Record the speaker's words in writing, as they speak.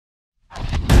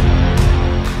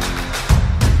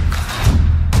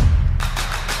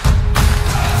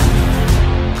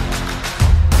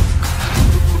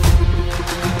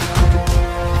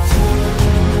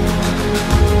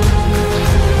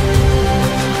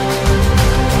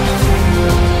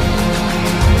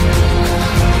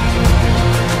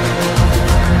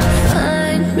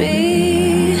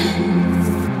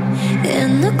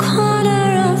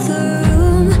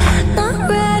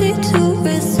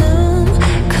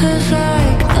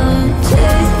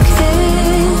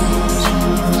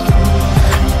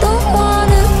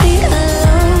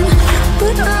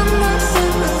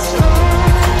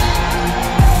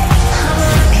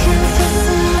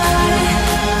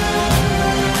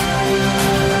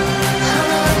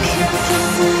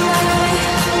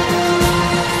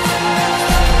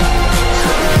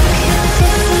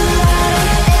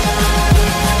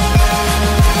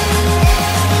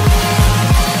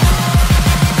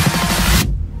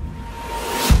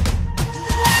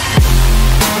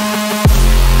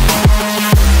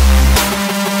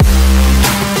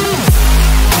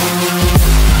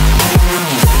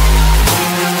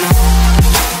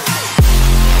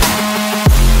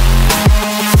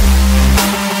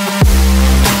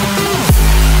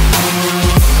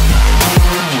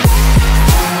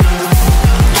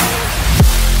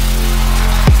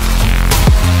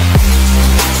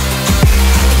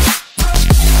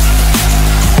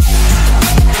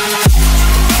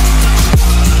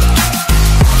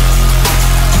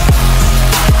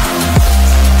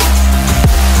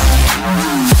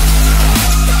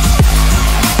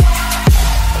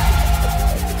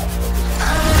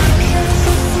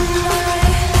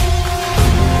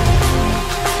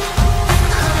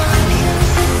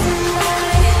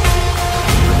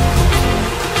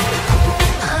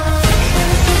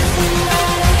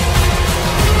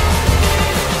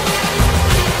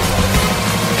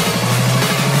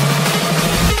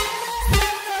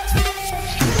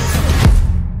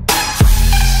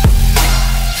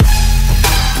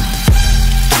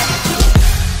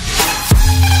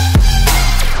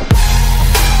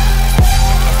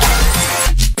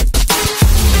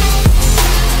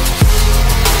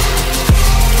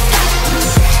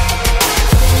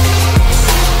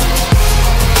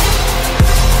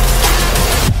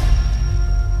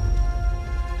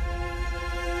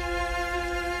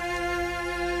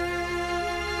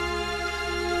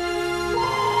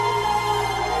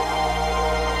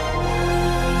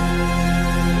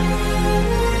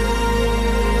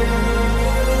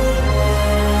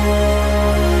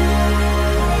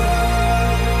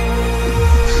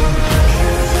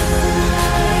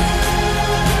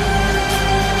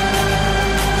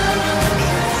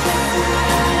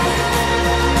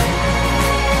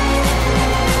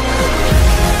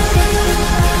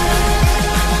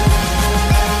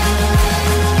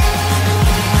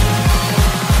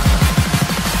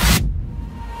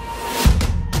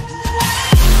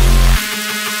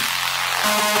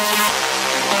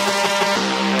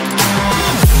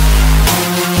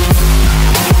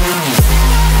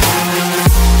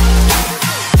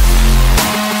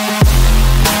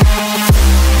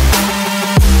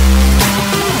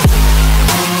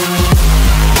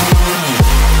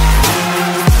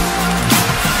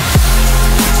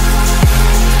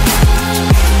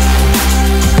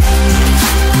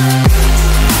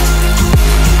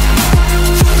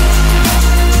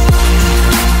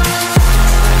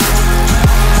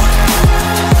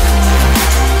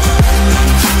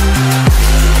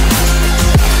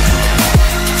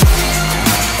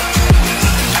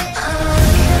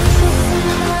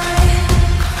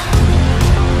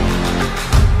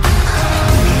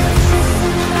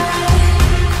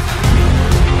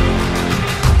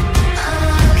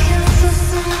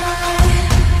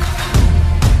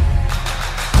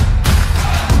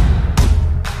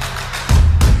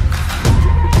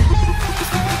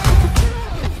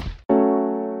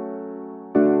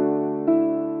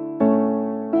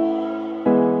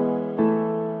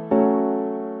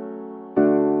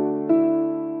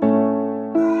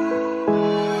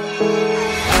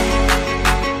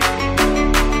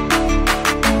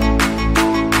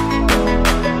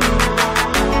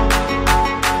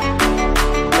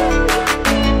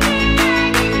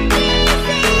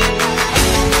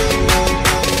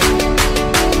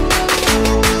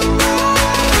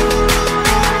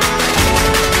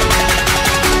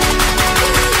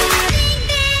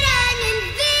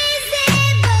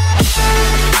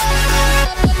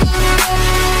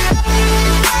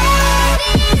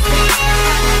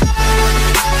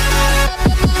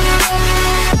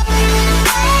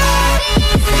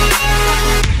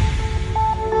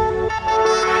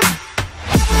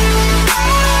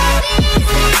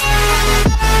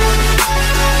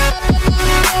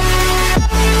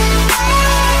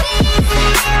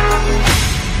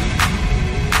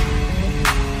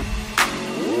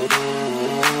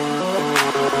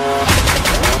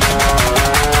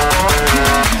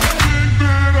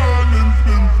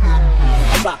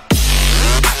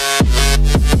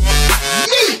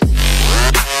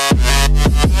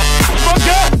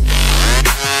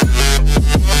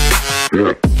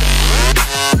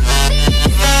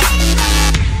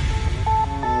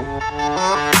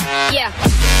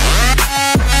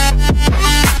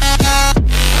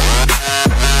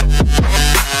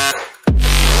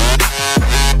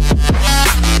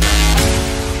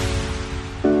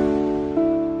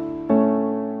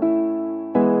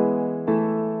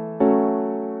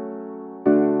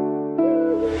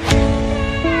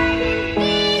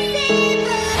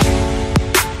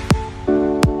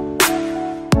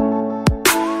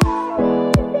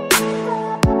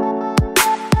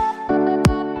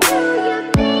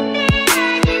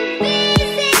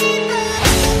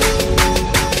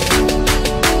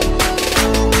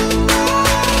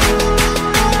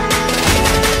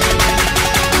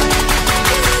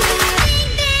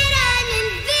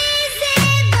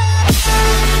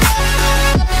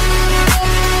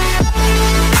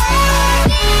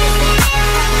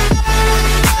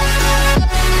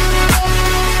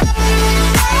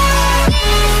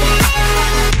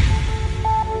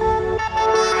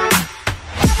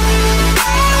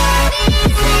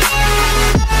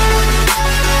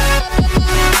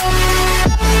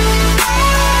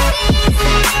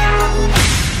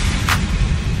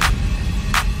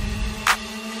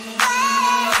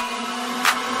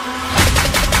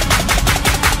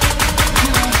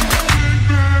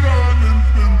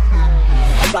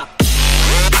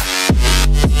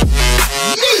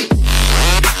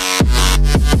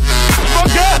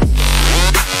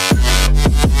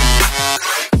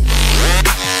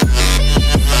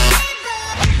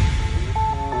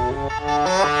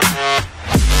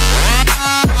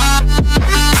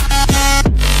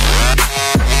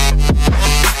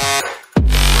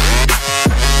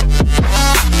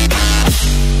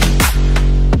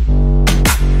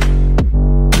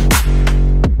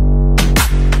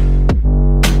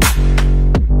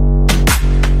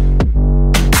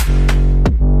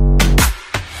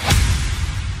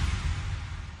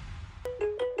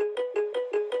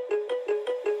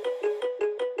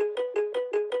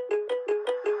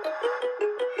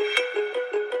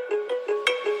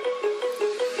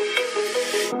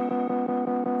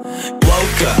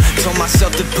Told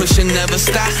myself to push and never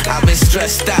stop. I've been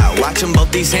stressed out, watching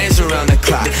both these hands around the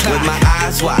clock. With my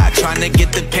eyes wide, trying to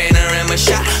get the panorama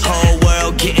shot. Whole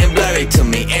world getting blurry to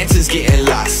me, answers getting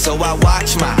lost. So I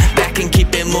watch my back and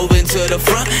keep it moving to the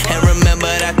front. And remember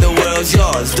that the world's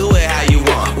yours, do it how you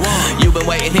want. You've been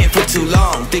waiting here for too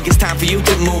long, think it's time for you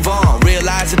to move on.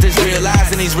 Realize that there's real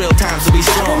lies in these real times to be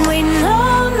strong. I've been waiting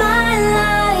all my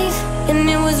life, and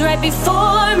it was right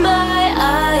before my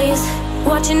eyes,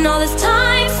 watching all this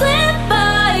time slip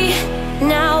by.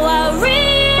 Now I realize,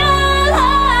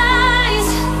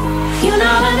 you know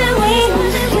I've been waiting,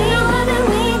 you know I've been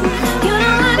waiting, you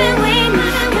know I've been waiting,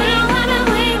 you know I've been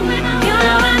waiting, you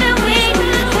know I've been waiting,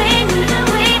 waiting,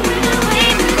 waiting,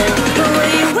 waiting. But will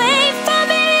you wait for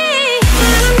me?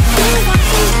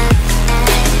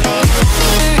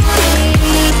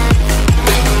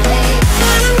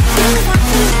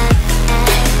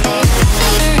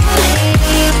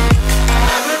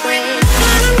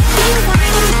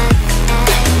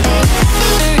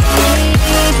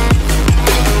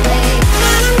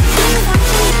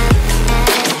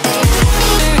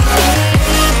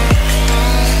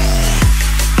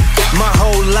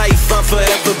 I'm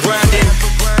forever grinding,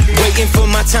 waiting for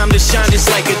my time to shine just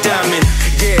like a diamond.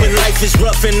 When life is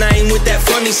rough and I ain't with that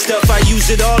funny stuff, I use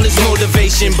it all as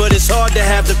motivation, but it's hard to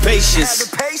have the patience.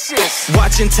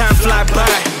 Watching time fly by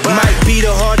might be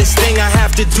the hardest thing I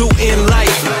have to do in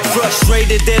life.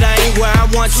 Frustrated that I ain't where I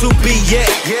want to be yet,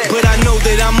 but I know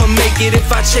that I'ma make it if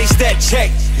I chase that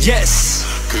check. Yes.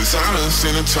 Cause I done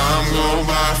seen the time go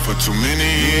by for too many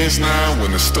years now,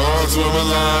 when the stars were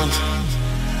aligned.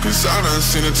 Cause I done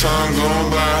seen the time go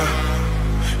by.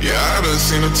 Yeah, I done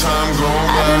seen the time go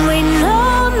by. I've been waiting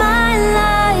all my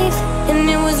life, and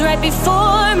it was right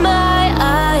before my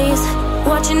eyes,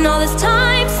 watching all this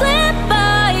time slip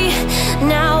by.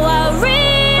 Now I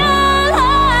realize,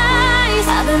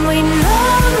 I've been waiting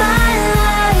all my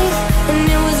life, and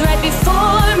it was right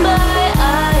before my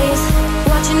eyes,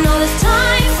 watching all this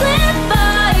time slip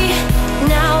by.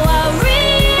 Now I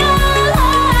realize,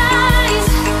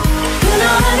 you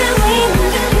know I've been waiting,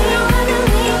 you know I've been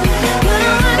waiting, you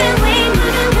know I've been waiting,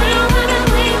 you know I've been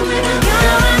waiting, you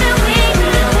know I've been waiting,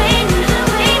 waiting,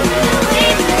 waiting,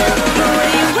 waiting. But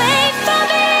will you wait for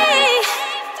me?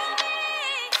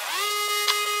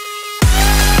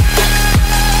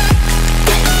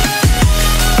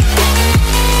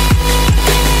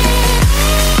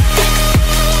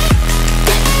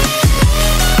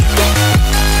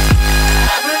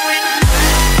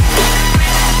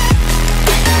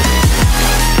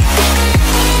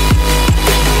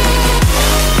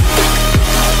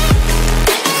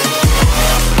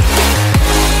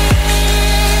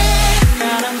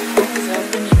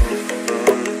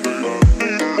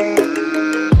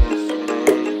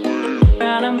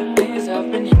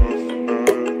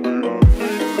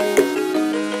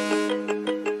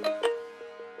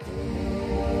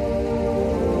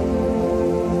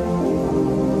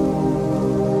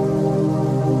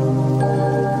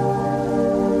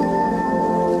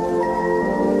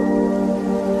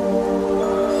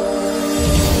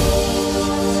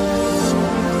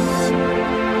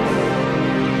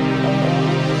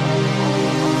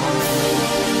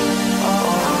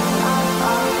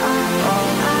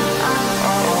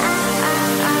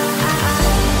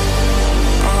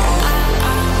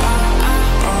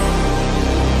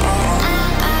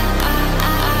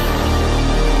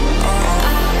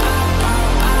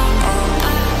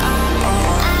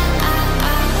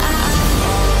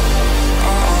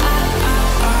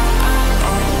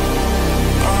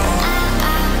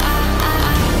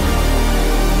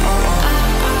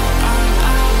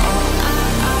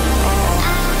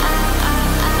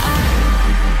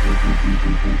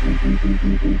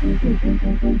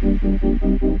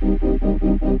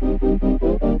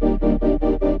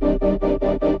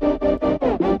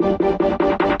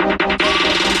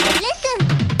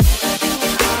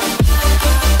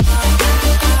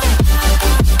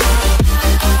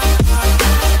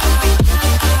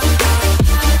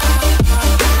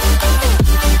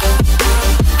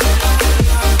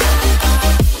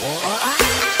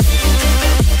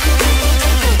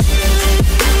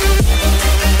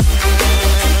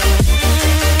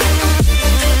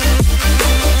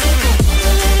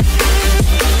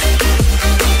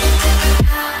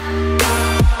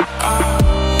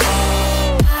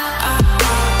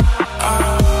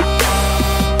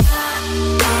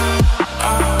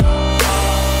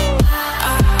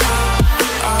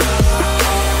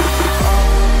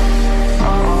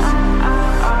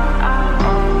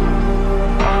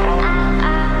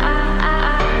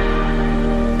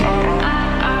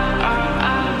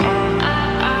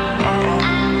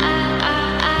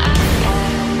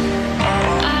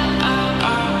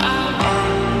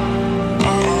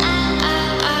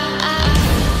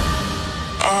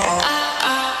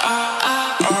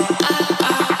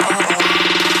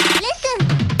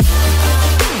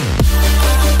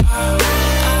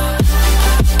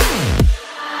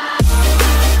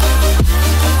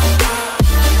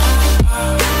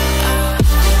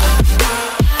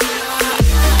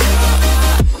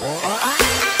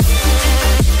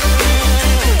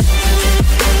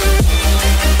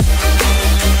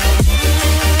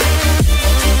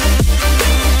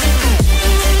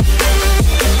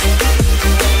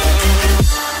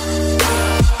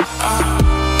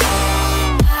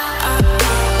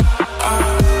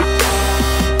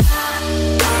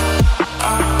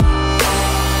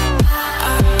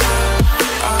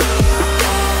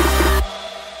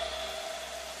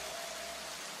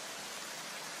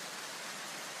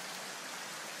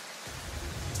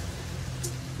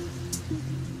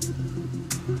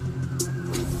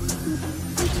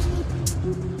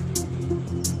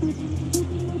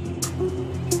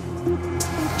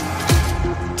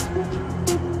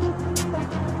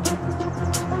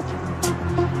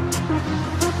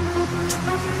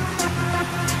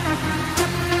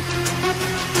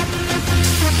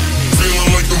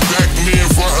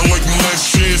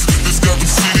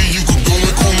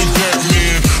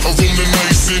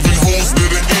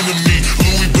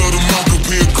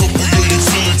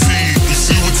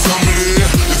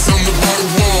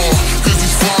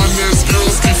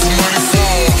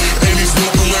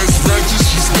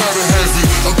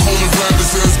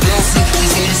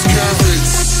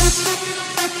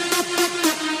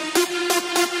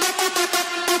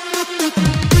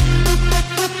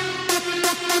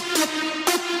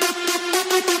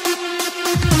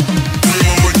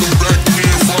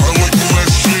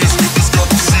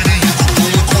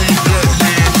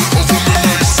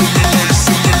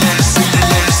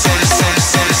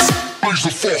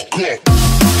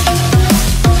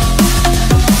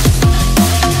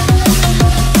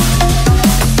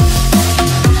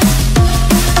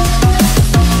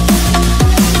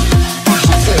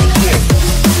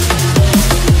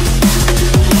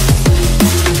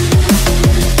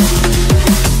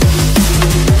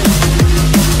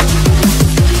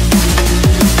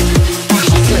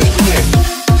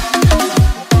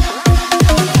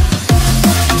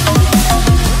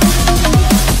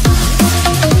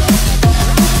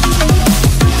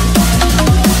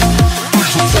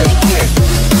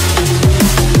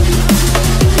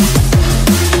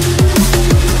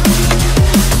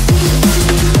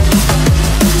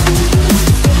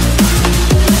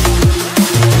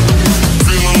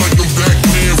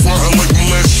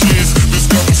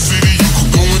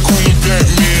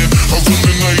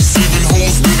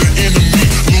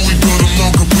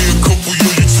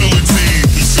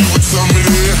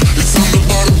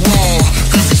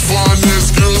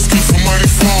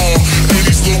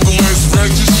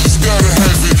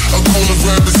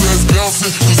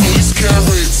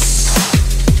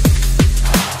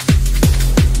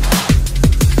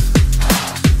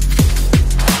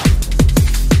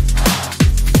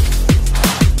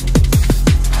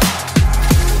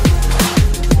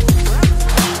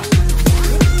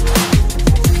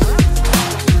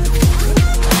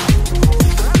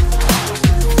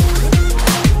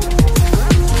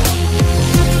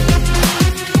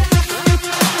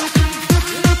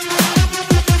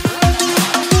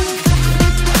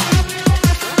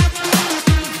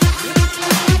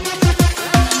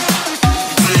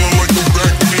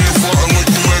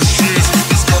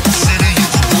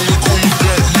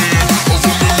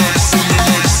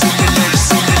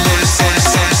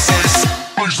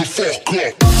 the fuck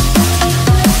up.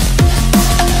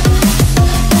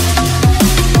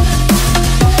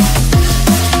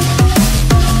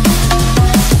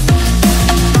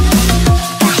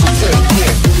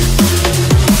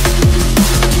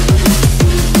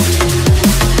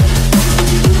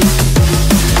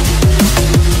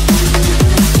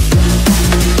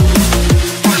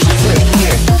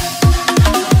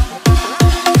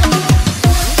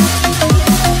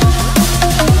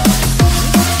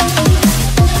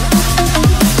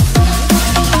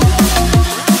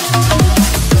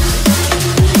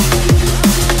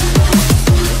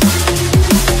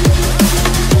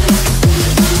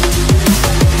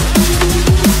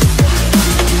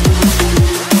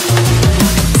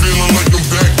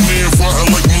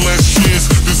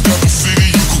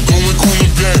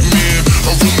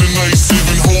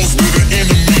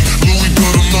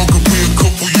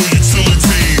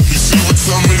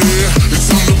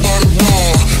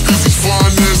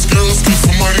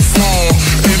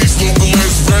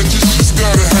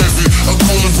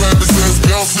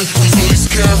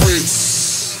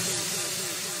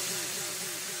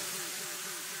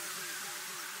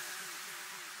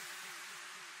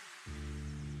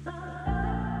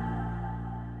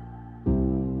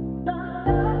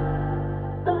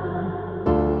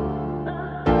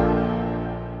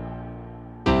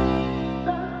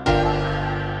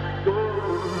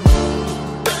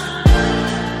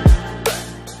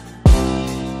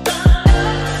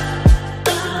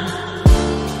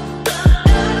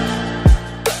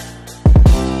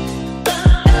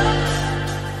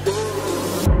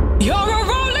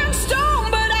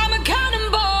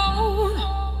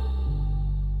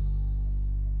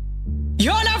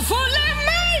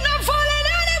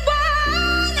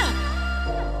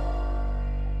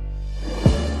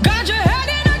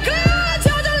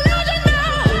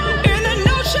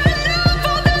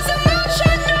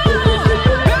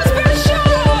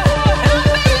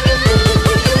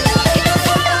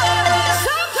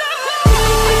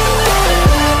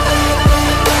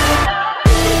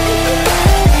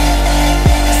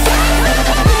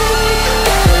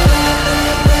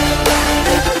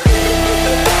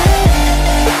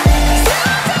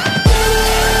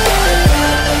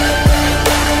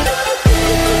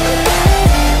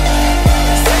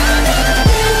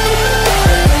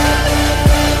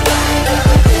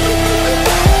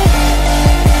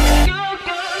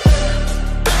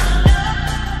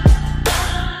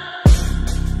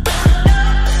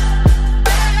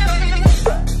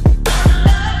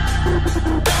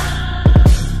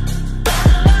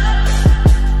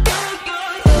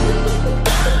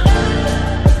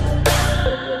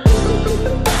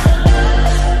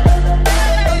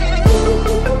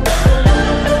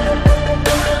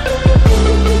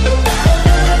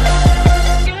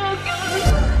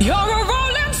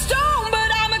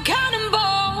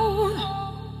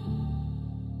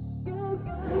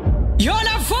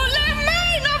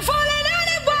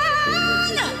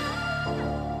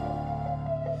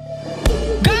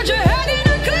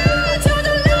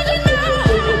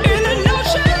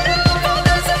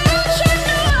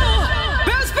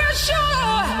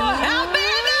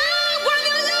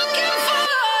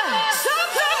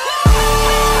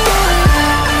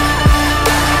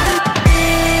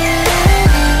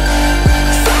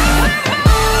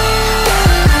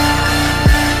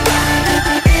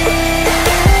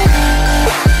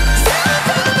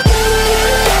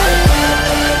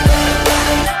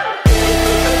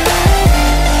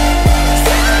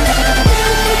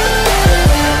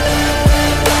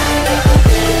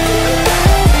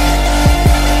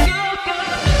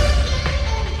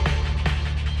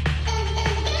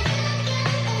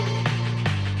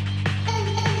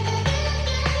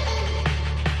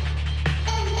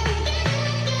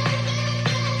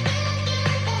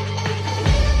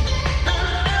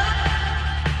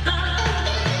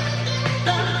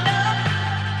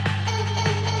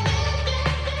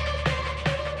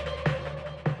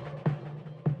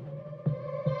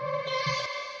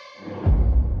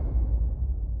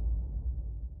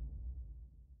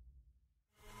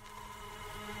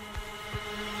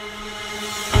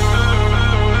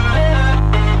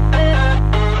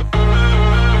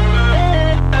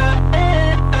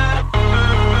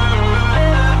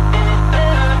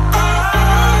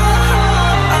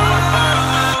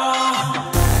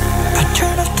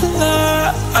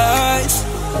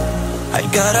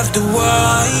 got off the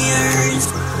wires.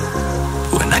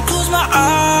 When I close my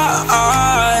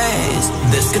eyes,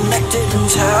 disconnected and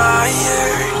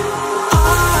tired. I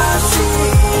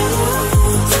see you.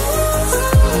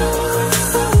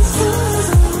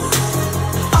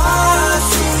 I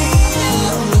see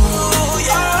you,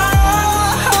 yeah.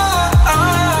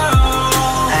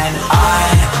 And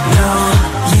I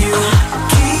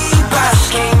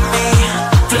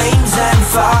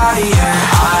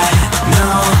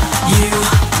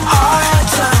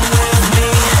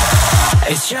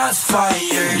shots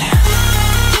fired.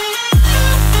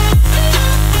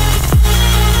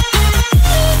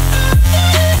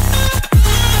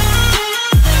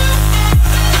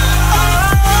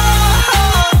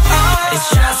 It's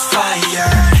shots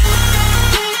fired.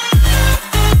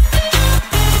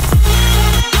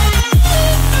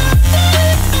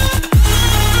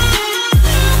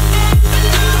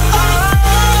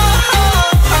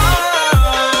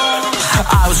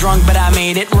 I was wrong, but I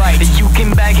made it right. You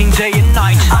came begging day and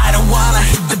night. I don't wanna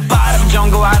hit the bottom.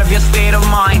 Don't go out of your state of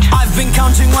mind. I've been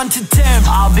counting 1 to 10.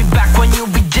 I'll be back when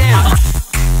you'll be dim.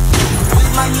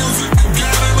 With my music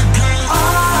again and again.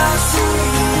 I see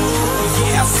you.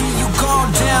 Yeah, I see you go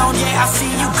down. Yeah, I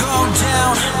see you go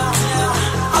down.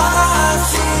 I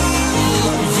see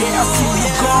you. Yeah, I see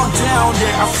you go down.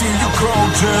 Yeah, I see you go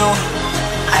down.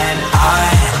 And I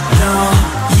know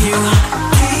you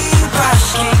keep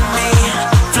asking me.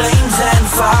 Flames and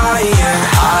fire.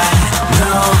 I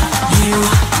know you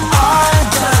are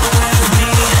done with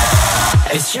me.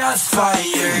 It's just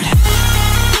fired.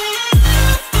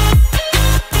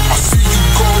 I see you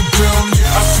go down.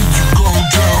 Yeah, I see you go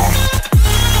down.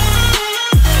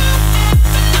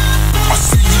 I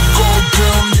see you go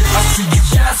down. Yeah, I see you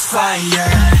just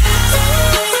fired.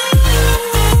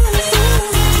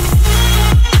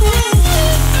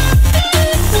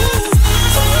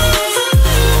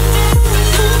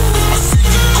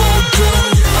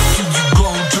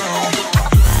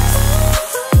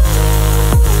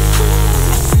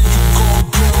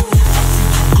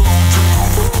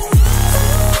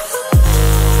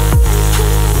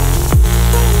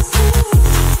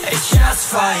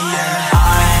 Fire. I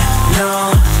know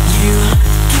you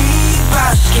keep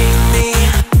asking me.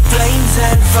 Flames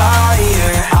and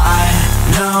fire. I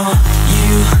know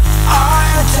you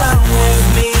are done with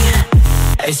me.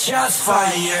 It's just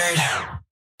fired.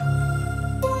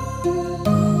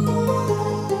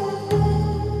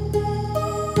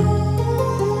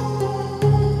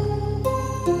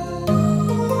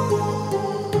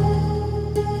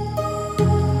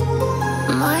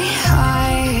 My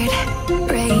heart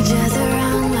rages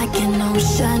around like an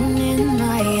ocean in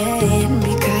my head,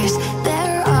 because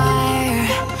there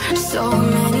are so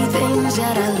many things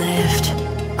that I left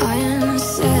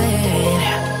unsaid.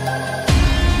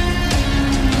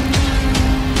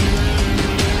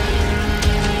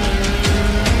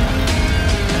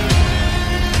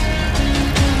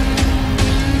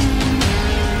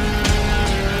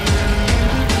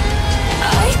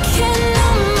 I can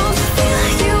almost feel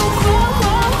you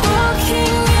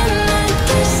walking in the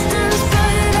distance,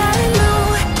 but I know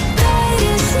that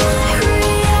it's not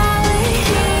reality.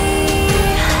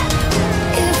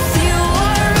 If you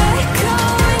are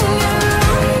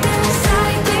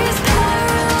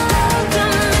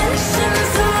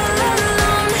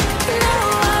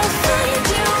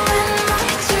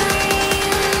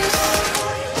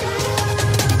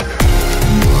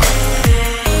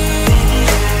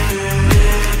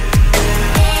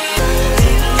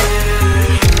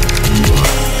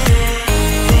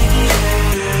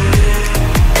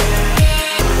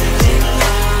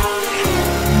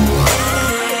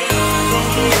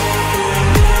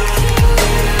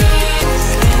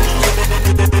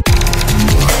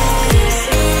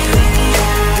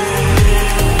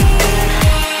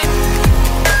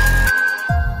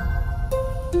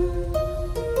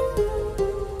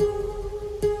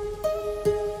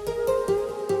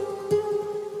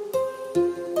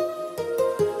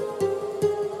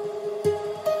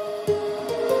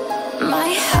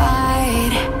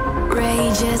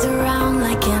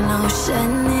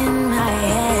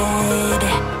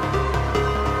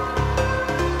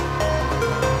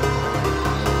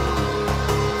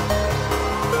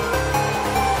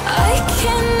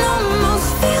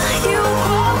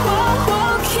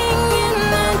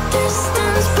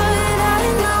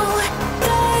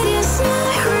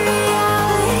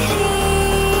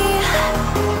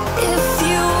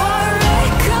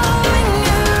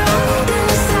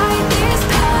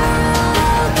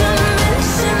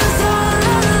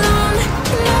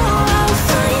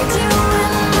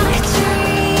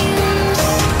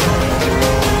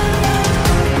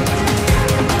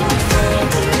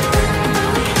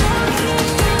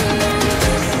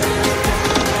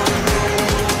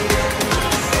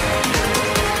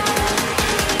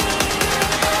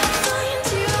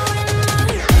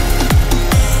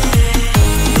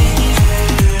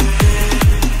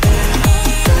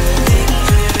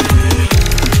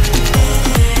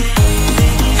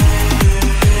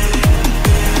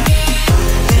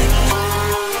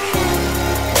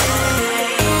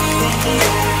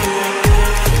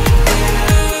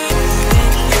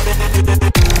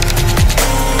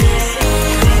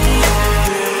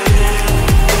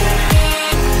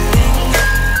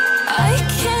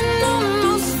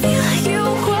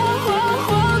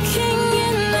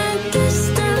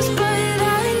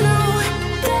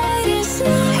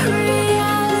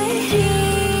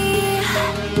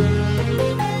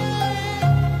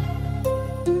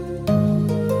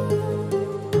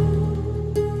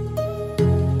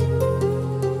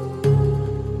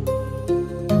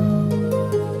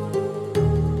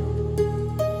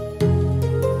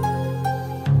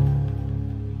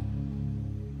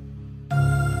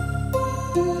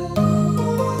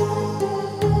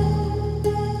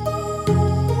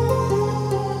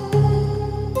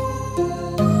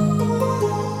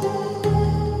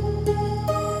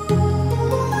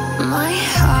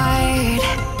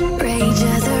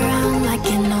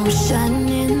run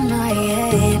in my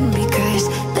head, because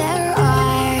there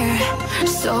are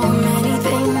so many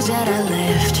things that I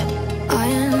left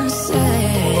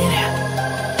unsaid.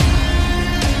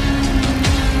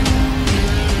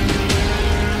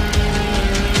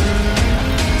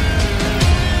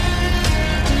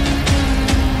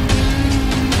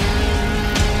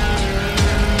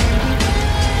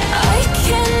 I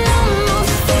can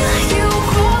almost feel you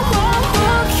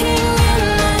walking in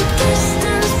the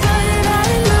distance, but I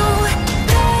know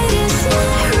that it's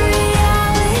not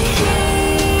reality.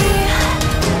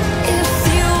 If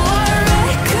you are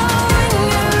echoing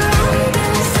around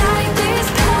inside these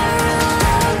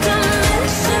parallel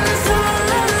dimensions all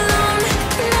alone,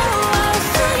 know I'll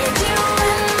find you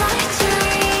in my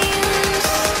dreams.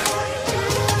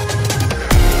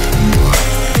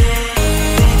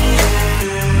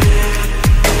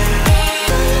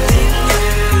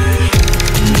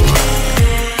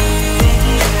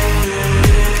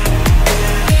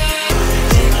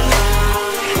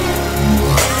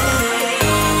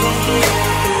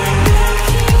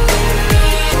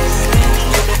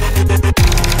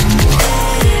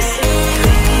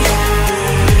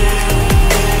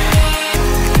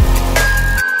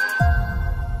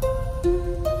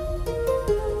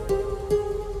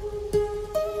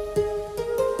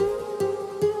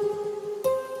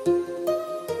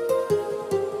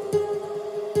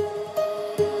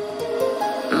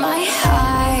 My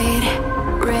heart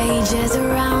rages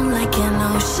around like an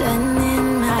ocean in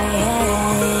my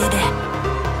head.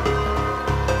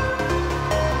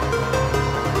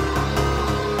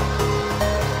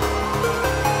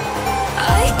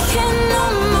 I can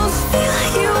almost feel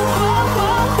you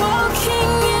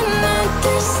walking in the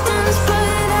distance,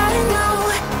 but I know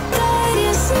that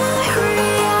it's not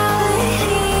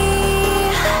reality.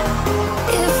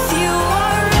 If you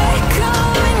are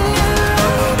echoing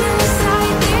around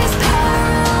inside these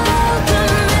parallel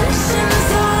dimensions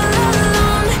all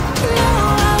alone, know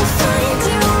I'll find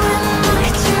you in my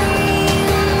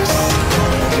dreams.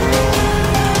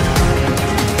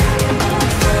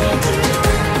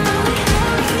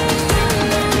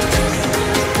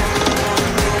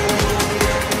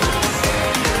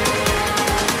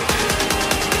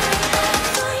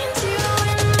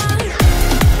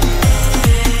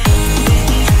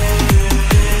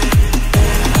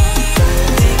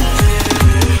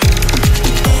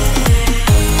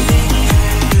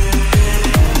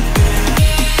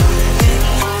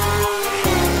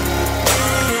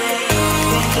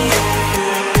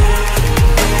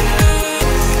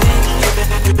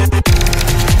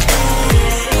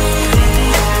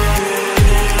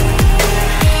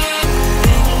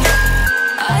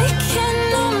 I can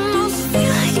almost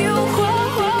feel you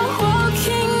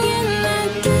walking in the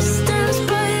distance,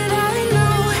 but I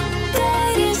know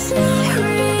that it's not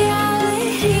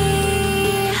reality.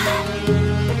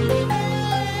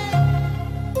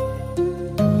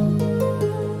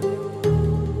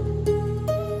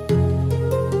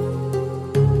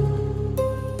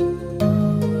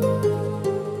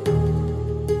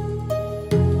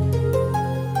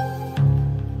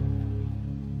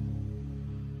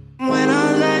 When I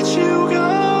let you go,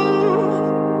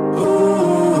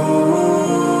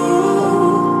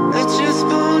 I just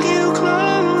pulled you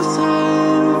closer.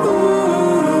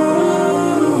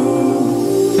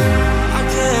 I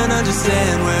can't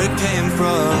understand where it came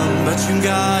from, but you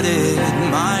got it,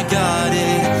 I got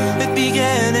it. It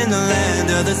began in the land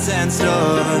of the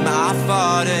sandstorm. I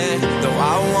fought it, though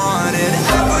I wanted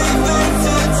everything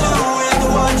to do with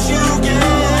what you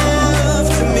gave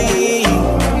to me.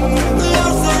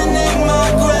 Loosening my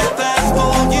grip as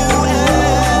for you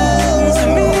and to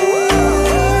me.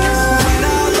 When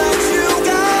I let you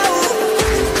go,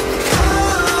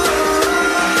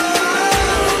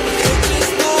 it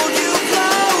just pulled you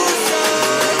closer.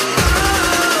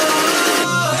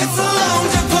 It's a long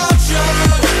departure.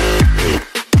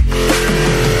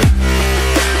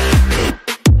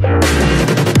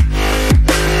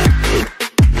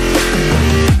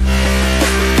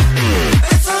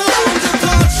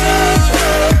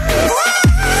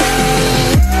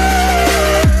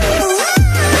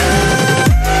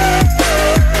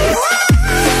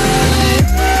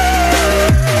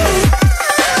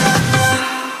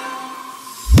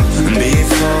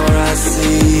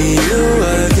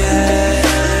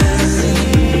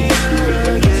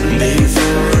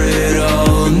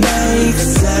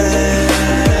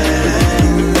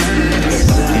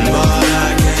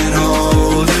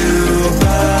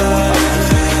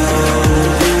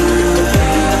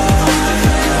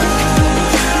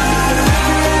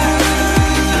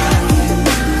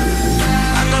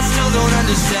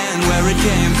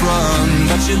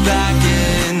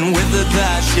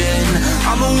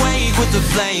 just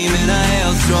a flame in a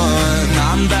hailstorm.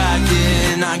 I'm back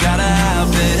in, I gotta have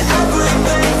it.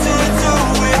 Everything to do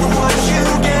with what you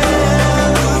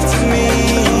give to me.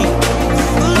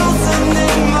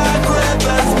 Loosening my grip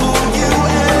as pull you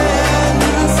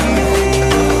into me.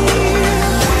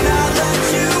 When I let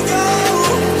you go,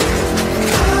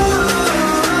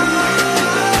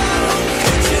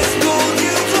 it just pulled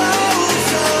you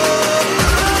closer.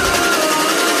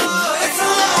 It's a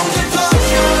long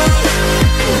departure.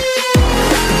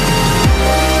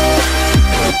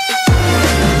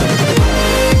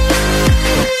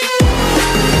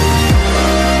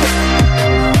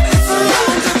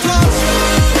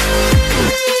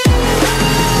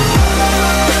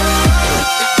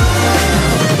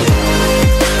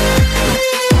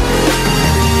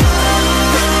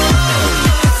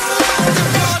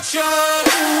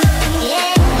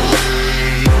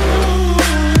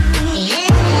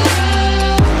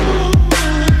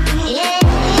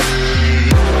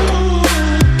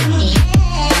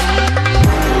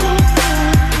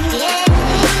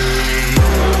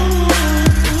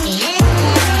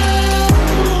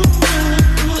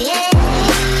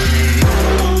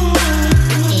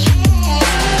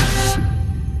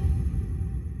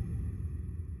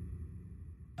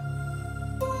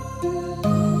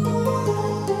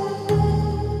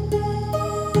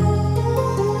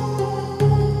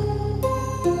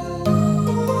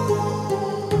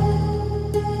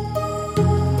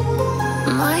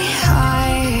 My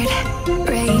heart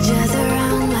rages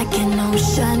around like an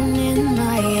ocean in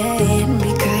my head,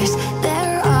 because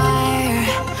there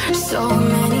are so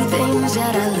many things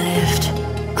that I left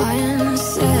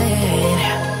unsaid.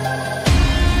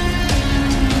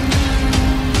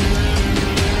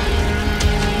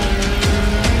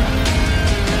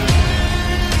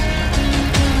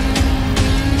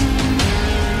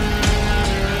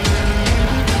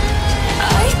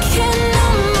 I can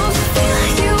almost feel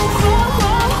you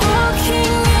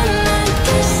walking in the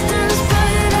distance,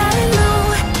 but I know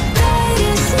that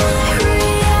it's not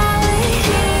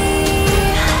reality.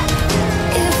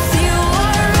 If you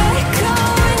are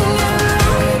echoing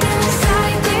around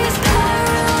inside these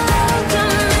parallel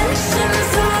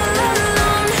dimensions all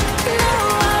alone, now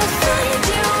I'll find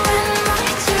you in my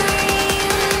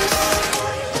dreams.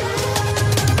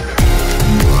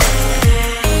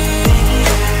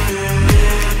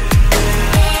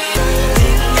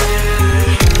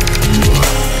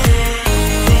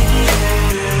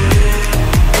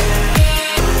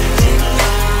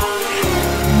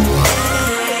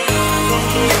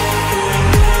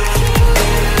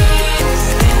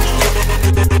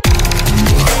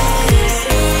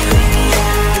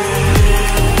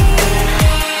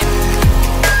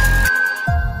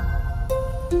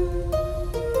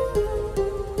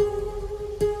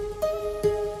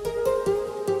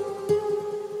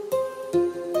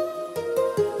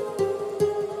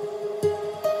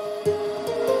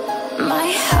 My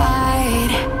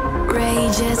heart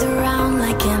rages around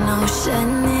like an ocean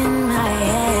in my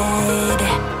head.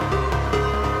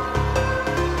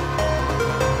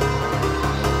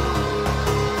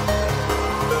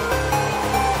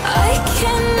 I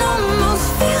can almost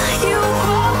feel you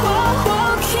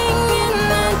walking in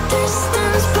the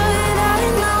distance, but I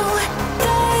know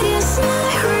that it's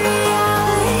not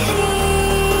reality.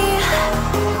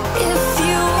 If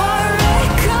you are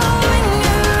echoing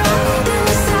around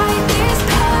inside these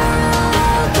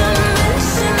parallel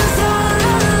dimensions all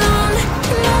alone,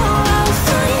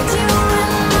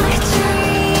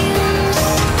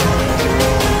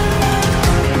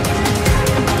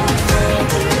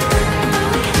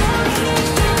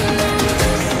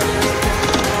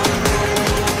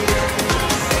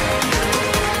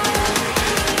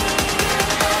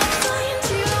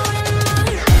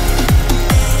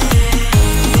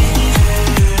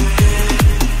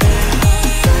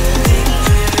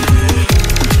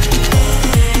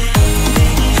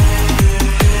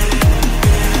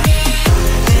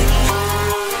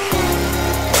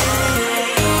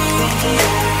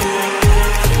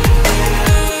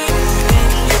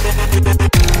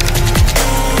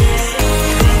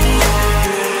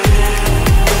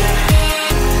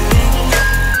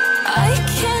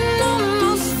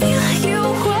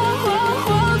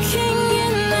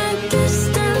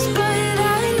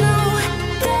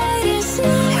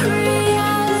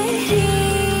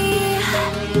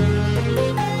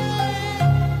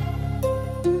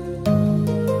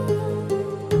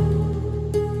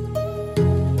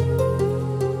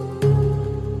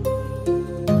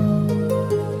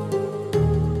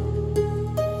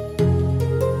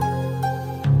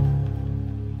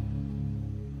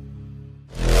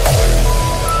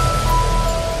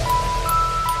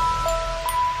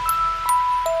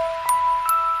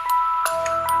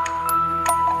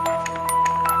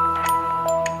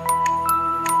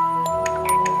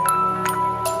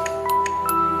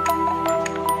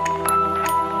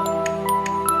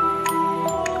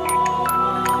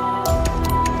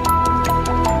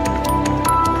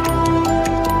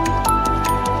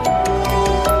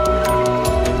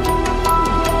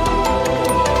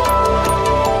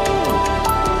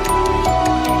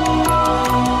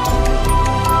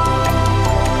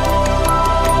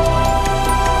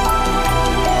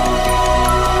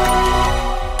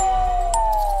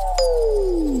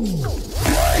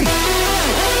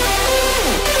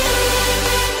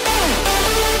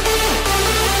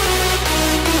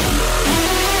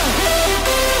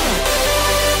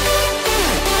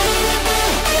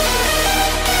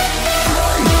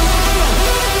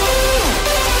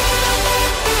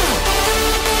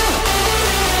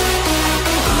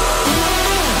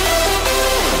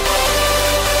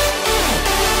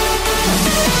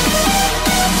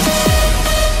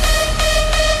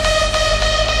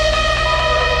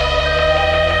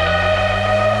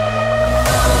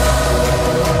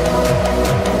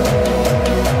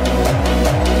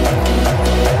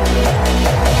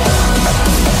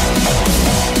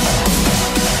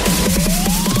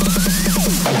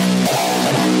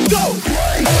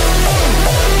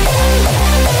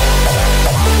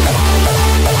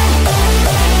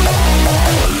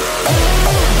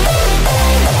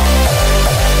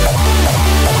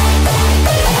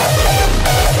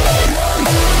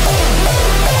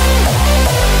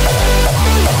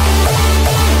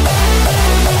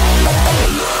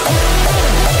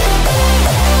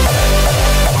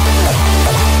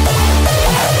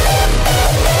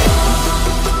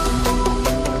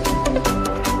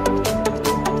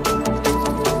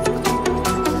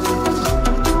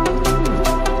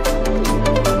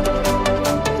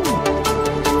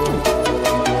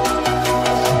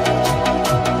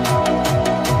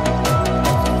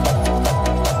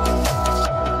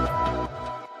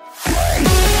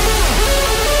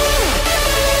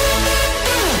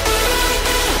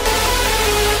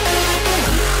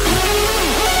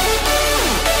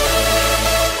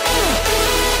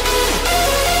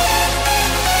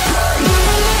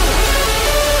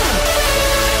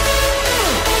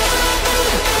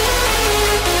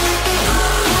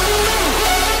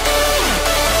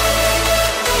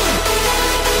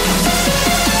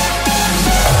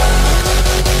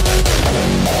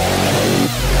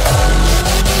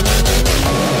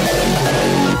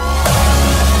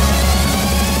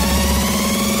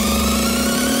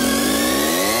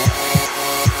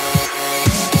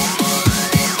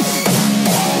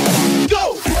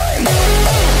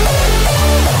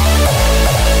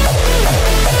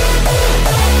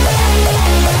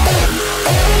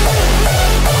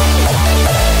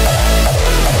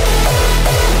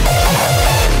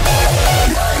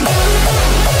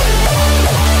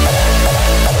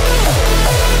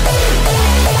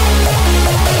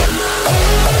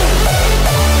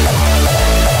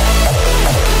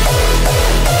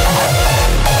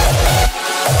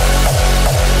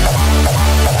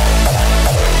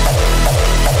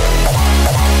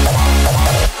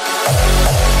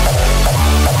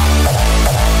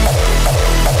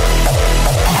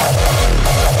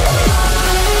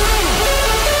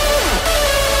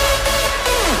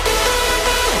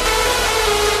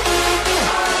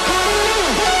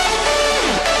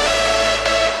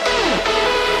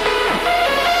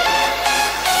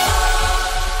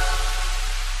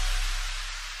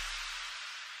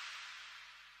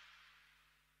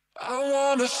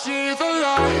 see the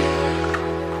light.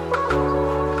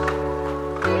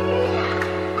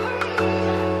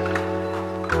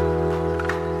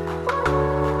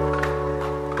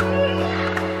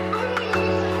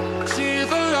 See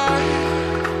the light.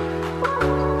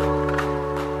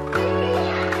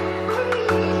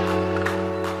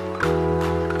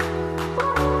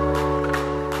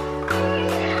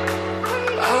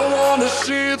 I wanna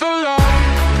see the light.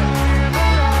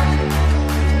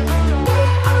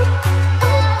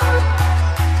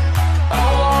 I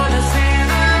wanna see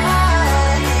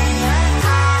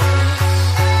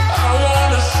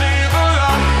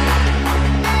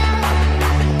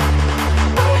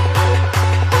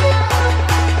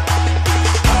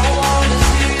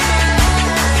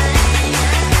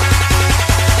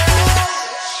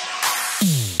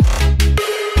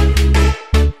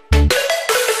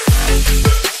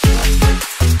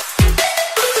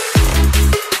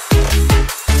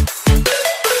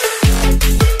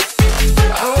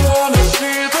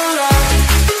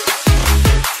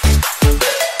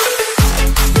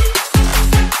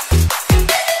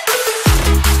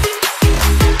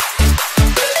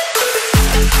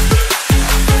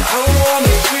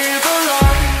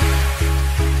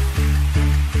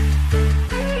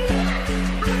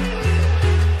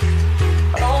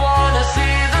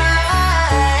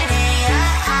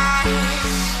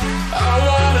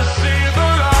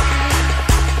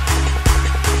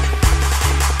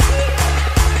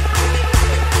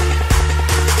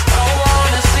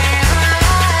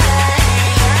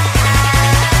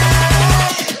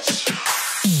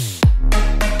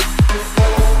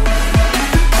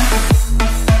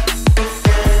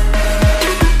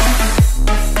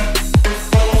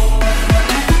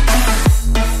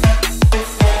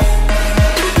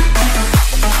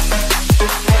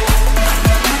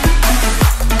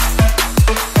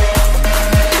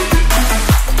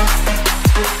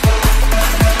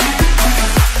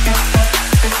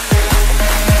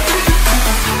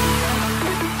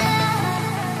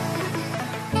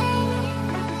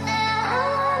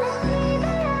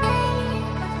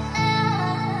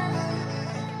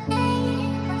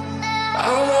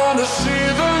the light. I wanna see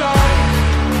the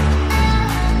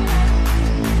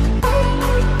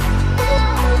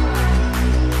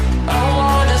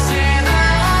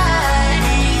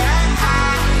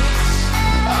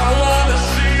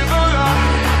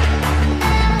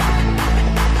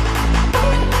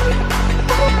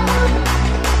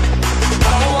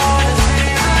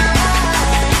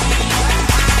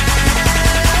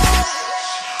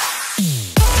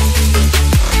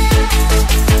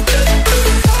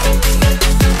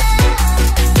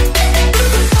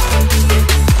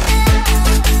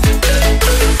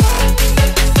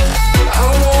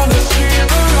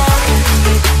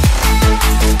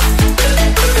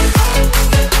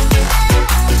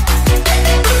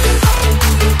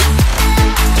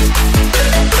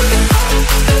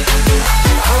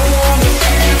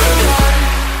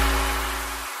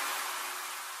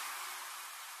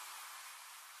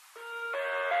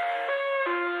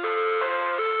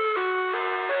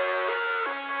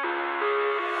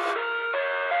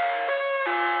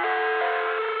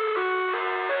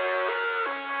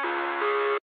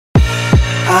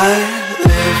I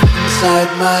live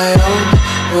inside my own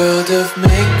world of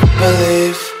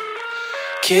make-believe.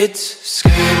 Kids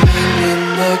screaming in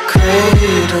their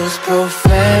cradles,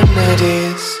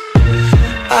 profanities.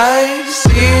 I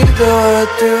see the world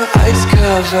through ice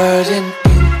covered in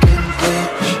ink and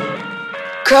bleach.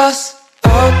 Cross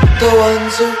out the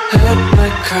ones who heard my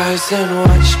cries and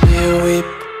watched me weep.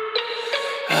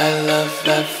 I love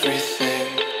everything.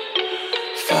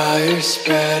 Fire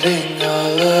spreading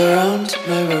all around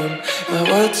my room. My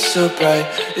world's so bright,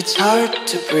 it's hard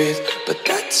to breathe, but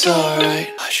that's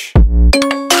alright. Hush.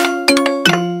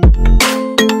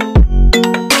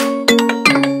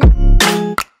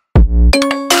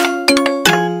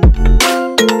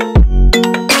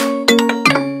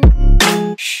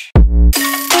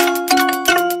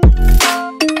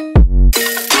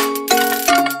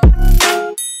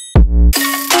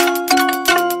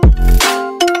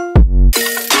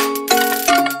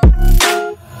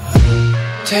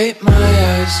 Tape my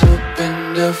eyes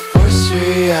open to force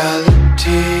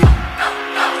reality.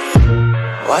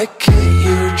 Why can't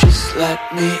you just let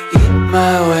me eat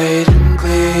my weight in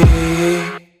glee?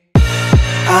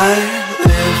 I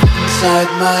live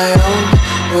inside my own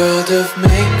world of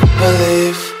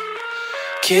make-believe.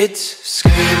 Kids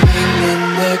screaming in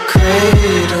their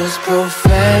cradles,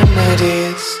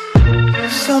 profanities.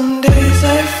 Some days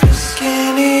I feel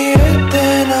skinnier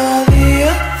than all the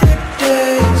other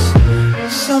days.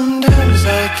 Sometimes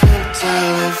I can't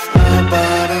tell if my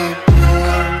body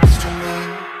belongs to me.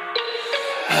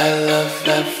 I love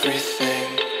everything.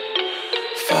 everything.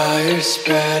 Fire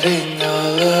spreading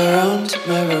all around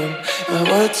my room. My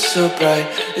world's so bright,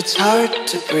 it's hard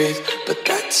to breathe, but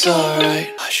that's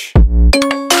alright. Hush.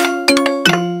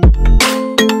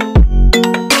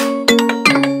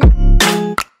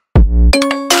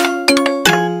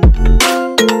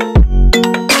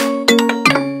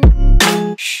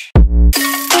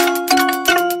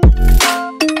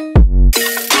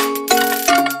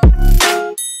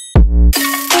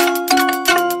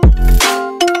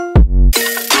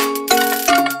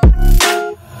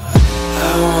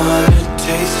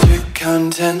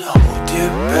 Content, hold your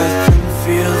breath and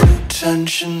feel the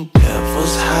tension.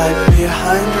 Devils hide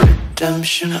behind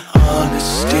redemption.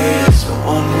 Honesty is a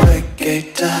one-way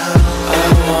gate to hell. I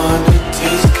wanna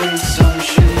taste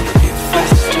consumption. Breathe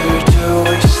faster to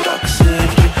waste oxygen.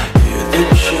 Hear the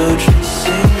children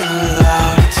sing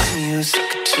aloud. It's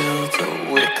music till the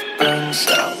wick burns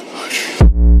out.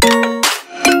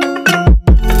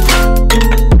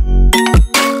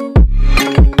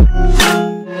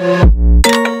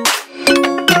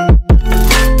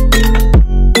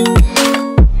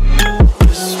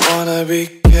 Be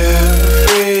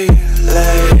carefree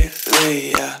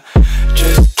lately, yeah.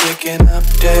 Just kicking up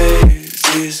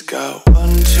daisies. Got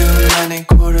one too many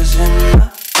quarters in my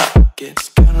pockets.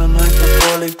 Count 'em like the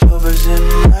 4-leaf clovers in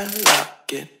my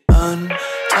locket.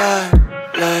 Untied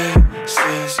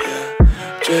laces, yeah.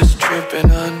 Just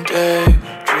tripping on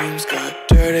daydreams. Got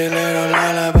dirty little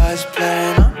lullabies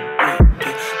playing on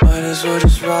repeat. Might as well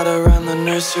just ride around the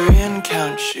nursery and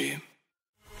count sheep.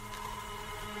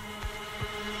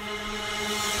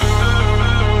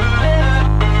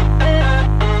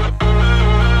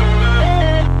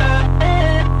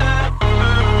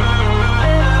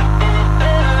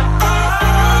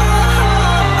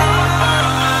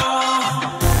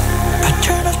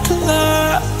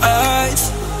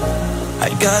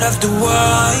 Got off the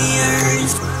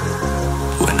wires.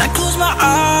 When I close my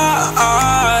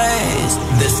eyes,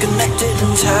 disconnected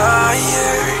and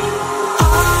tired.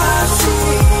 I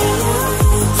see you.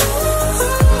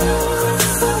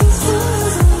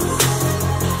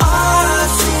 I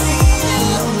see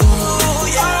you,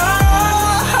 yeah.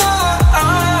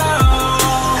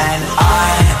 And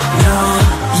I know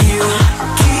you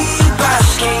keep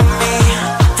asking me,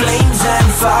 flames and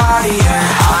fire.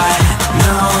 I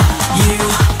know you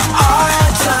are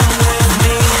done with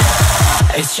me.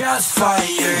 It's just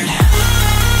fired.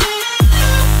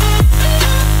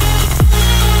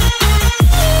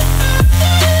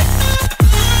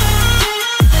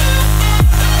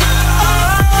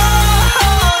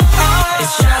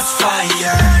 It's just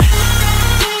fired.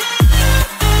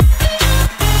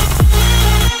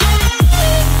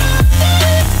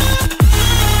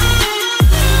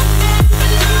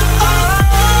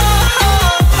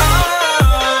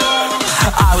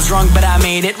 Wrong, but I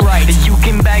made it right. You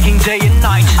came begging day and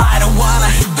night. I don't wanna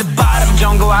hit the bottom,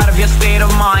 don't go out of your state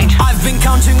of mind. I've been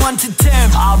counting 1 to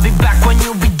 10. I'll be back when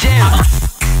you be dim.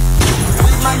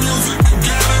 With my music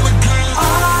together again.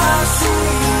 I see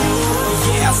you.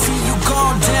 Yeah, I see you go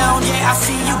down. Yeah, I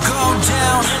see you go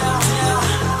down.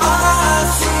 I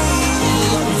see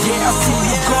you. Yeah, I see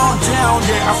you go down.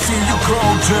 Yeah, I see you go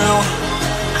down.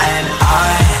 And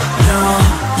I know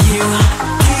you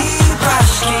keep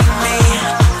asking me,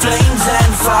 flames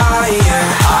and fire.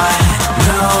 I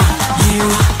know you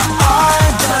are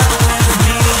done with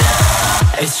me.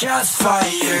 It's just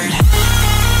fired.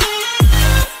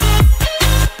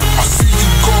 I see you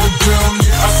go down,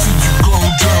 yeah, I see you go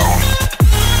down.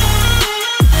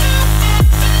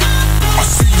 I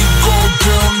see you go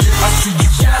down, yeah, I see you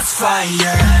just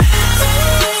fired.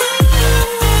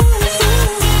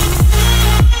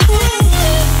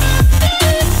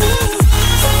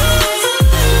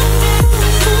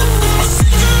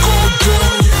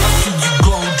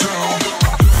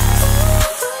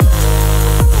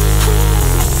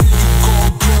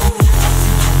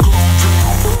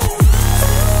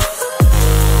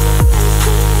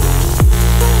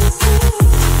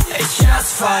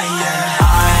 Fire.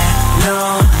 I know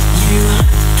you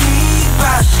keep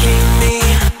asking me,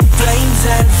 flames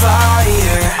and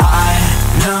fire. I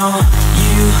know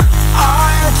you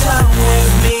are done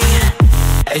with me.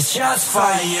 It's just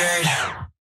fired.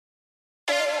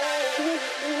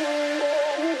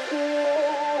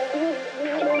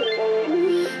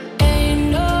 Ain't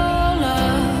no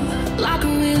love like a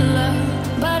real love,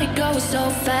 but it goes so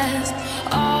fast.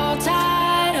 All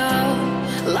tied up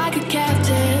like a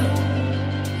captive.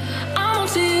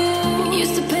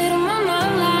 Used to pay on my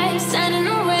love life, sending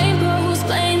the rainbows,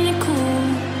 playing it cool.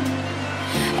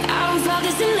 I don't felt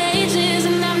this in ages,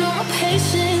 and I have no more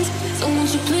patience. So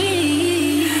won't you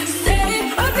please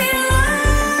stay or be alive?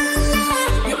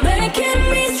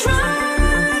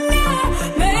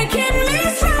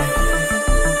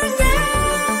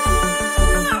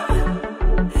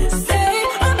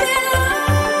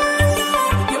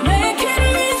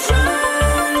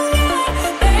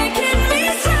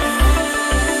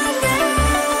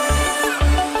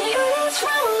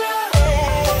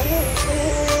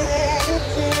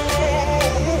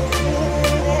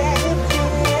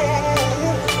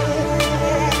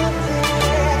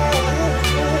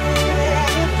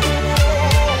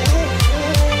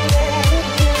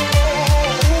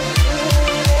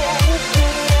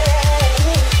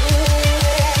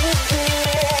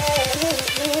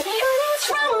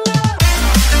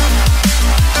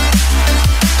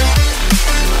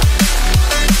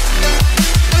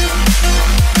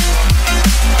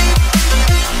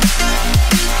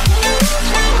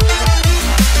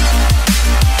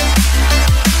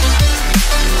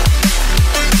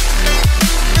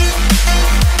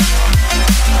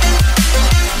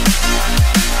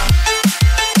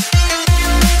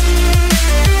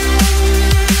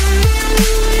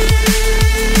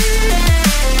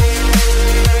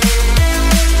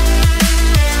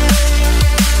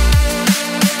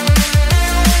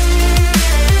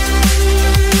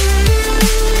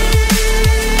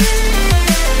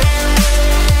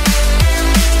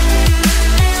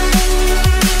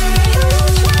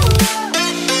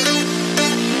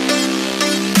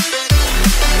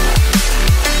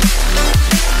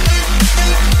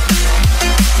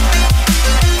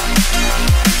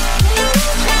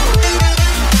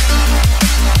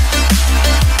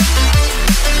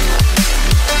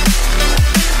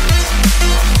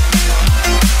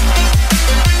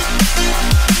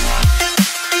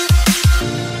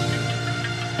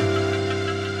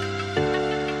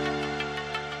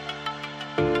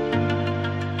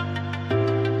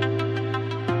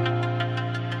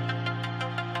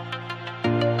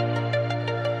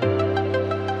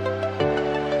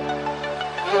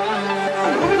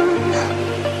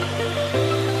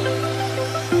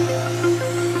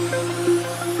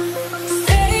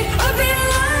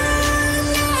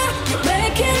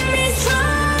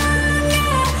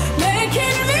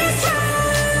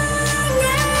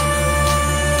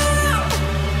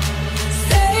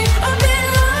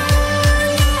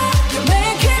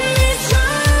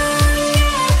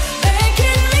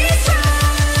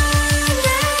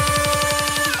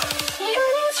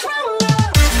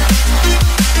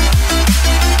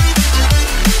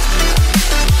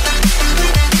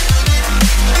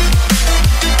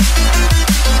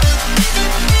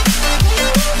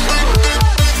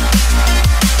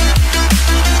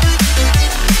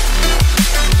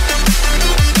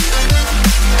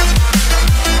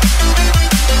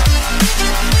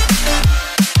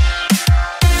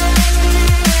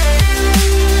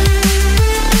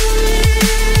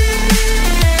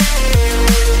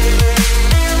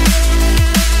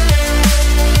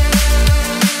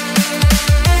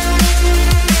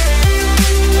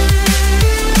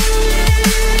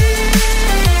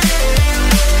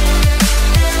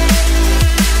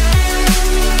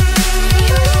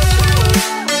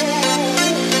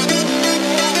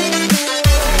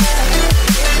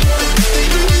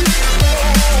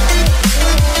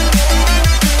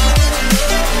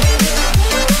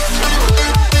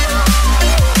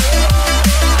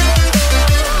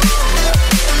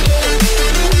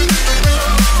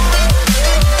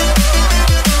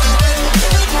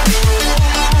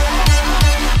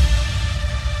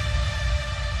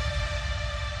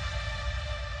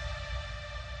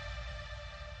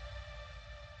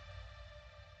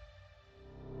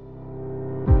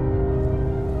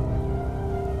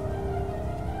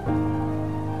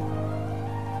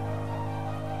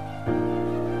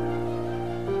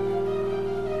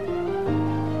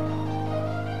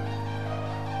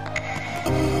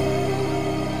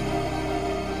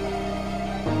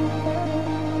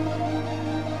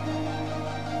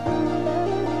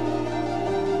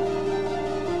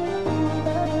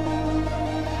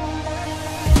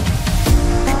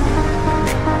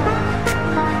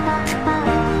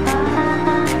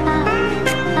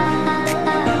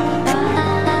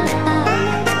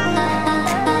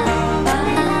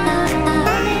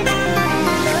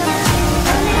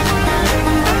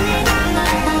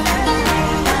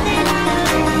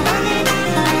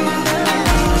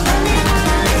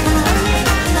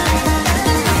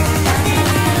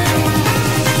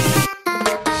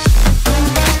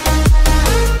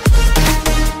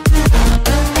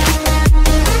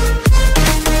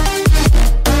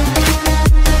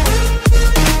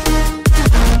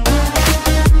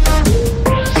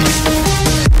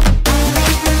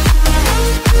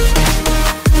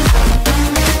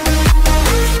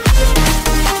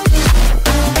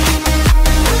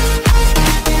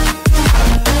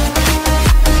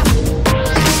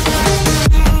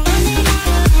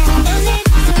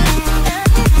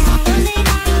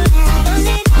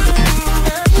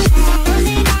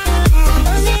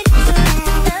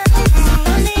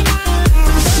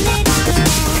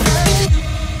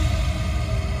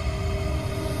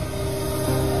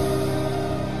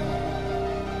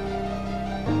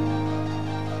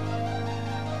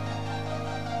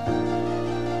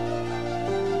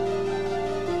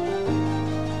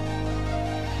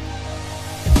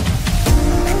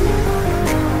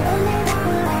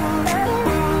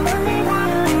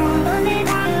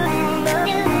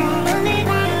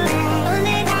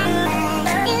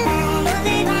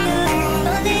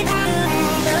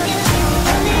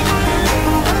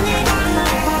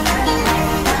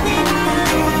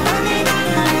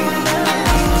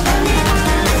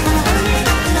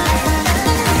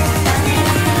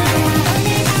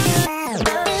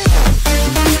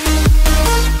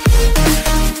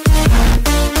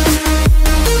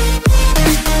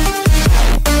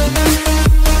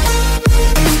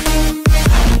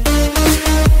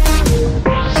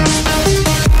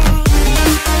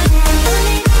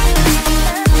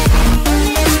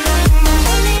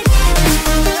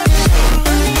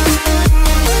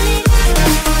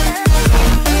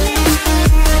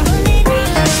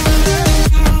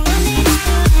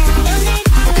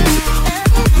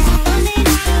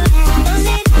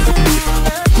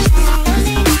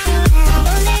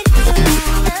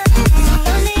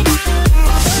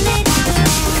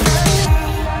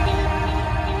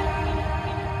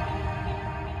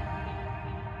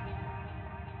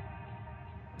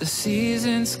 The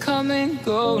seasons come and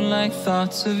go like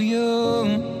thoughts of you.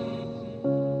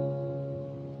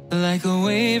 Like a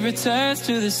wave returns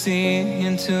to the sea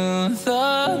into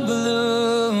the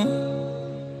blue.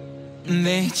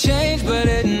 They change but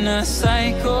in a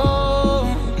cycle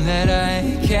that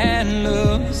I can't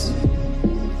lose.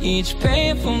 Each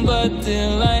painful but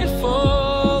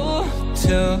delightful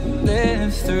to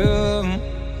live through.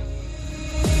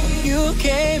 You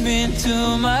came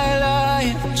into my life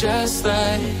just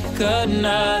like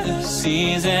another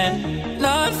season.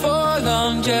 Not for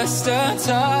long, just a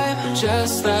time,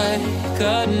 just like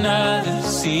another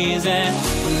season.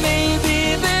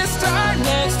 Maybe this time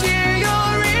next year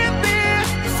you'll reappear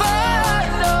for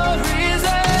no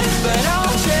reason. But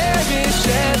I'll cherish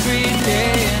every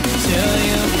day until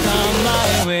you come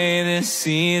my way this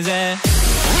season.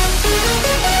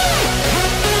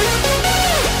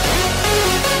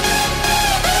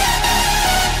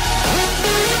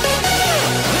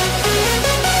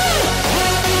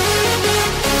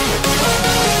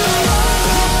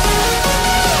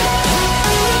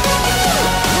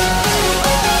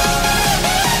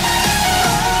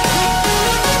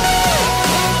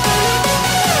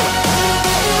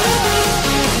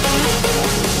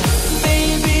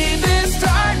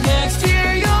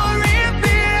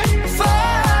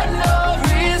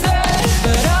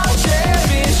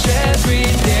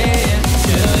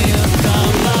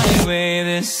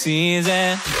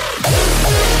 Season.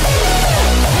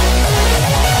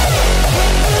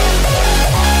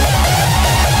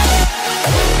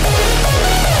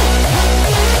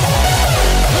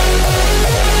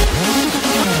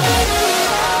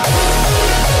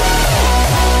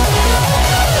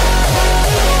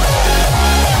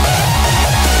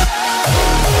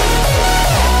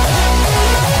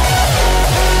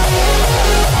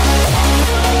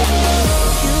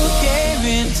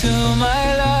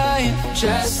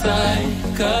 Just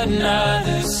like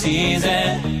another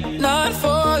season. Not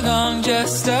for long,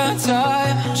 just a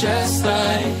time. Just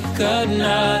like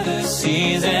another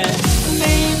season.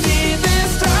 Maybe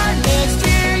this time next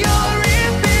year you'll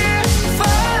reappear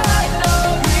for no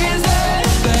reason.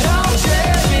 But I'll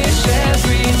cherish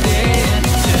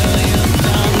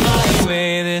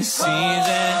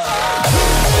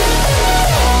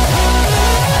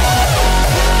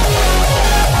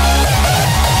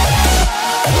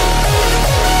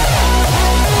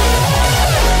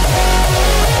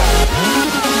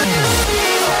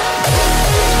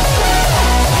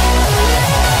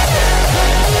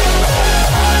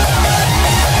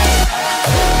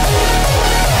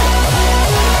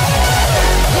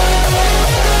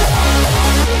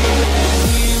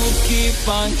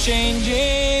on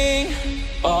changing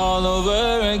all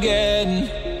over again.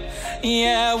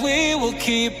 Yeah, we will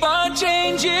keep on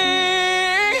changing,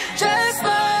 just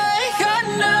like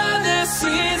another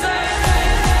season.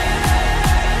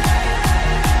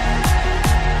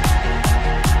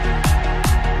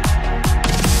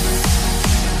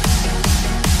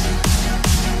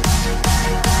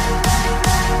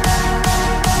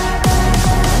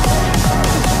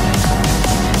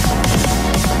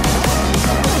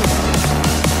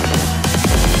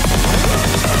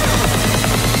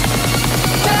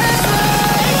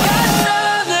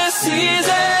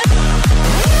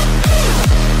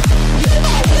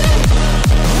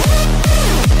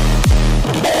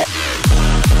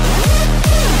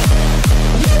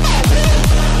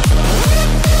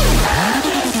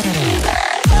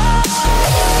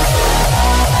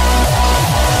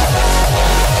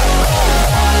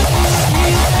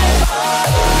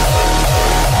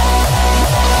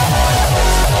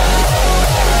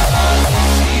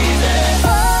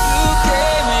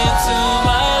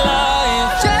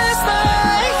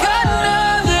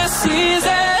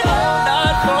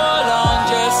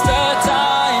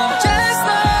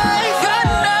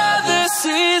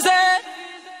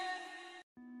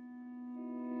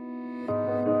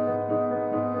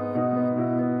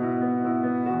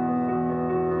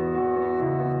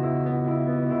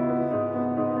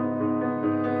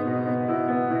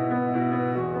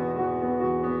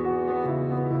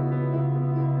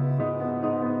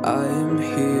 I am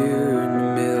here in the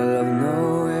middle of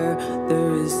nowhere.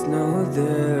 There is no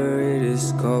there, it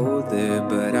is cold there,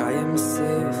 but I am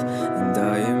safe and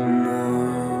I am warm.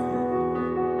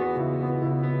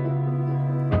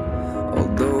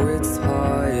 Although it's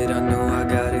hard, I know I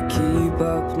gotta keep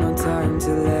up. No time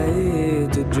to lay,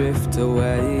 to drift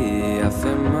away. I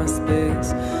find my space,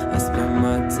 I spend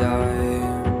my time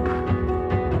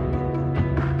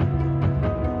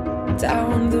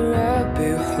down the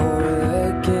rabbit hole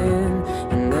again.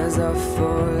 And as I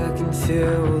fall, I can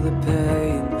feel the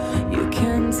pain. You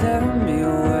can't tell me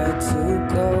where to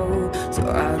go, so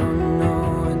I don't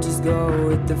know, I just go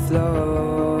with the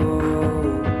flow.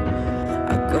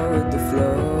 I go with the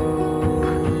flow.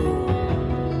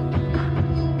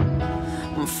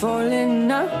 I'm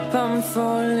falling up, I'm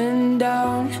falling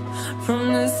down, from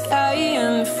the sky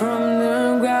and from the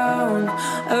ground.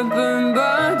 Up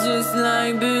above just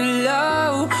like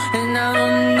below, and I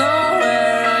don't know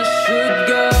where I should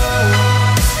go.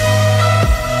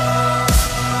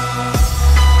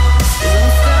 'Cause I'm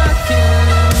stuck in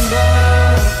limbo.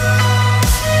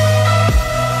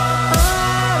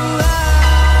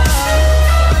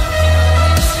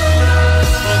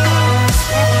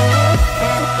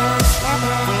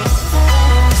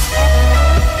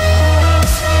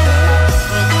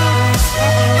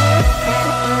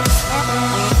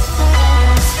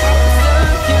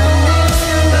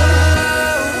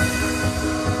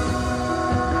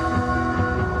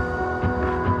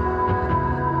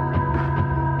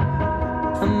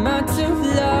 I'm out of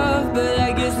love, but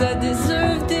I guess I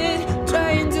deserved it.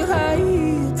 Trying to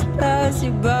hide, to pass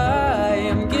you by.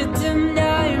 I'm getting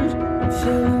down,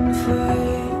 feeling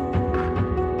fine.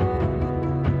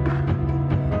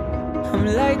 I'm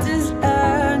light as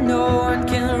air, no one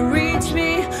can reach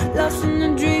me. Lost in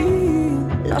a dream,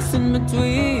 lost in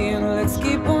between. Let's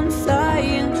keep on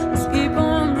flying, let's keep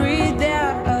on breathing.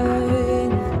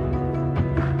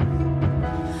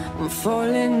 I'm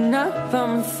falling up,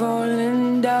 I'm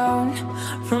falling down,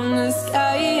 from the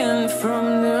sky and from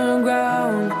the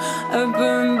ground. Up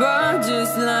above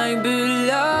just like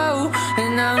below,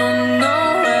 and I don't know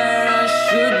where I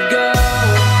should go.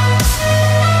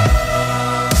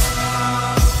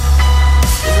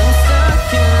 'Cause I'm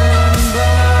stuck in limbo.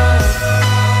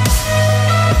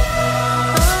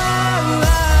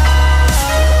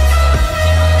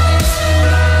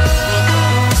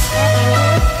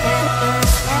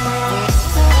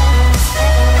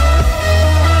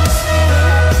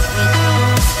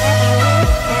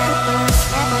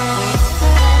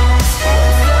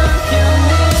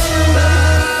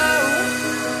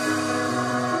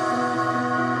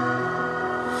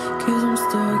 Cause I'm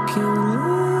stuck in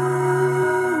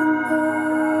limbo.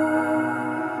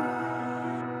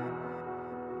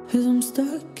 Cause I'm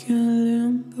stuck in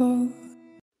limbo.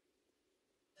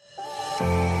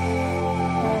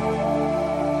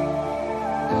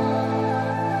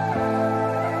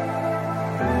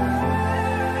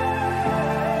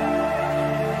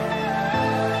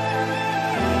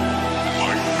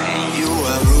 You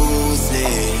are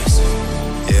ruthless,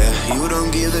 yeah, you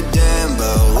don't give a damn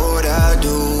about what I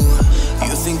do.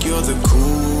 You think you're the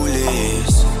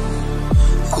coolest.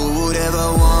 Who would ever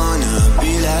wanna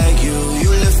be like you? You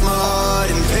left my heart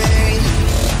in